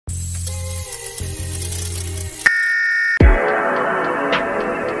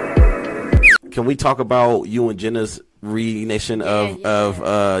can we talk about you and Jenna's reignition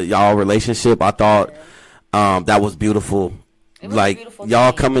of y'all relationship? I thought that was beautiful. It was like beautiful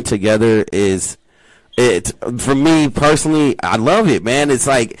y'all coming together is it for me personally. I love it, man. It's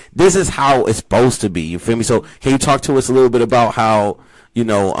like this is how it's supposed to be. You feel me? So can you talk to us a little bit about how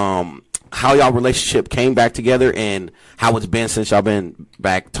how y'all relationship came back together and how it's been since y'all been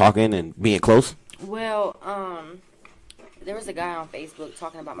back talking and being close? Well, there was a guy on Facebook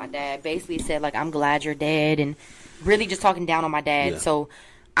talking about my dad. Basically said like, I'm glad you're dead, and really just talking down on my dad. Yeah. So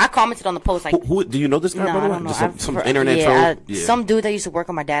I commented on the post like, who do you know this guy? No, by the I way? don't know. Just some internet troll. Some dude that used to work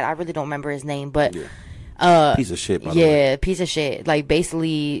on my dad. I really don't remember his name, but piece of shit. By the way. Piece of shit. Like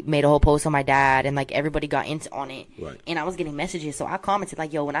basically made a whole post on my dad, and like everybody got into on it. Right. And I was getting messages, so I commented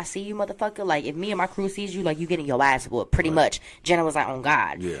like, "Yo, when I see you, motherfucker, like if me and my crew sees you, like you getting your ass whooped." Pretty much. Jenna was like, "Oh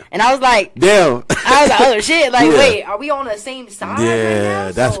God." Yeah. And I was like, "Damn." I was like, "Oh shit!" Like, wait, are we on the same side? Yeah, right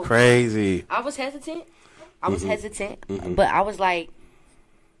now? that's so crazy. I was hesitant. But I was like,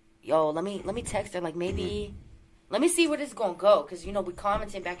 "Yo, let me text her. Like maybe, let me see where this is gonna go." Because we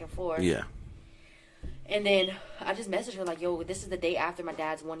commenting back and forth. Yeah. And then I just messaged her like, yo, this is the day after my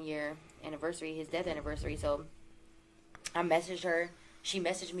dad's 1 year anniversary, his death anniversary. So I messaged her. She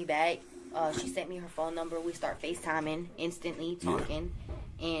messaged me back. She sent me her phone number. We start FaceTiming instantly, talking.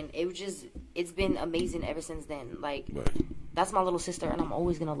 Yeah. And it's been amazing ever since then. Like, that's my little sister, and I'm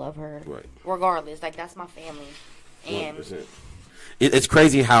always going to love her. Right. Regardless. Like, that's my family. And 100%. It's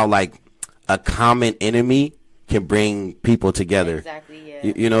crazy how, like, a common enemy can bring people together. Exactly,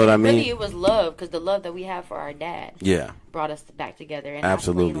 yeah. You know what I mean? Really, it was love, because the love that we have for our dad brought us back together. And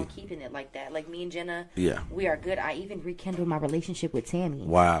absolutely. I plan on keeping it like that. Like me and Jenna, we are good. I even rekindled my relationship with Tammy.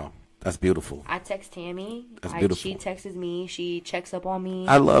 Wow. That's beautiful. I text Tammy. That's beautiful. She texts me. She checks up on me.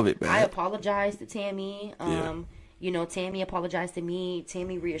 I love it, man. I apologize to Tammy. Tammy apologized to me.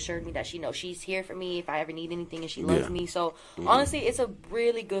 Tammy reassured me that she's here for me if I ever need anything, and she loves me. So honestly, it's a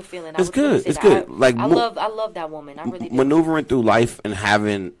really good feeling. It's good. It's good. I love that woman. I really do. Maneuvering through life and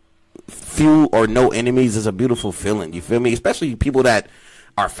having few or no enemies is a beautiful feeling. You feel me? Especially people that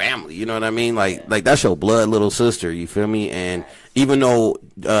are family. You know what I mean? Like that's your blood little sister. You feel me? And even though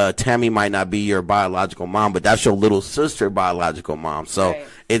Tammy might not be your biological mom, but that's your little sister biological mom. So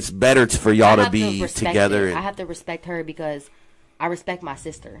it's better for y'all to be together. I have to respect her because I respect my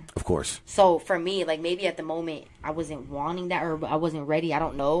sister. Of course. So for me, like maybe at the moment I wasn't wanting that, or I wasn't ready. I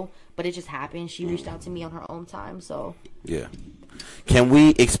don't know, but it just happened. She reached out to me on her own time. So yeah. Can we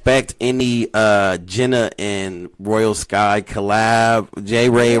expect any Jenna and Royal Skye collab, J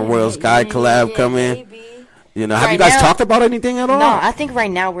Ray and Royal Skye collab coming? Maybe. You know, have you guys talked about anything at all? No, I think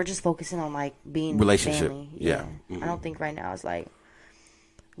right now we're just focusing on like being relationship. Family. Yeah. I don't think right now it's like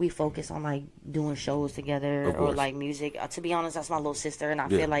we focus on like doing shows together or like music. To be honest, that's my little sister, and I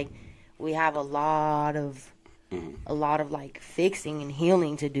feel like we have a lot of like fixing and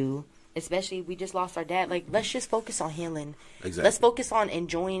healing to do. Especially we just lost our dad. Like, let's just focus on healing. Exactly. Let's focus on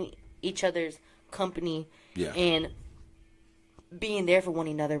enjoying each other's company and being there for one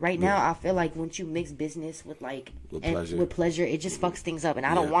another. Right now, I feel like once you mix business with like with pleasure, it just fucks things up. And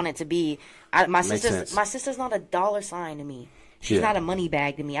I don't want it to be. My sister's not a dollar sign to me. She's not a money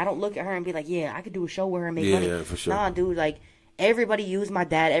bag to me. I don't look at her and be like, yeah, I could do a show with her and make money. Yeah, for sure. Nah, dude. Like everybody used my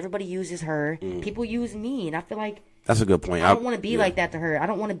dad. Everybody uses her. People use me, and I feel like. That's a good point. I don't want to be like that to her. I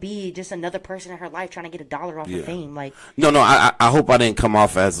don't want to be just another person in her life trying to get $1 off of fame. Like no, I hope I didn't come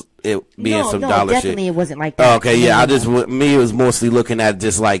off as it being some dollar shit. Definitely it wasn't like that. Oh, okay, yeah. It was mostly looking at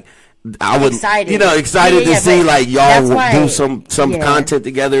just like I would, excited to see like y'all do some content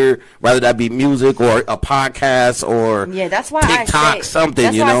together, whether that be music or a podcast or that's why TikTok something.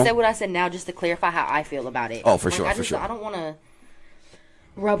 That's why I said what I said now, just to clarify how I feel about it. Oh, for sure. I don't want to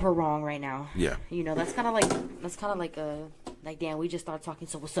rub her wrong right now. Yeah. That's kind of like damn, we just started talking,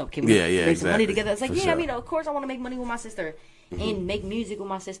 so what's up? Can we make some money together? It's like, I mean, of course I want to make money with my sister and make music with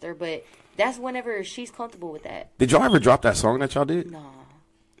my sister, but that's whenever she's comfortable with that. Did y'all ever drop that song that y'all did?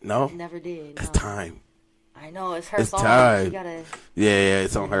 No? Never did. It's time. I know, it's her song. Time. She gotta... Yeah,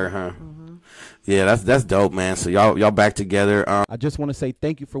 it's on her, huh? Yeah, that's dope, man. So y'all back together. I just want to say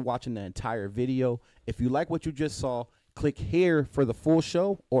thank you for watching the entire video. If you like what you just saw, click here for the full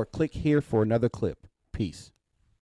show or click here for another clip. Peace.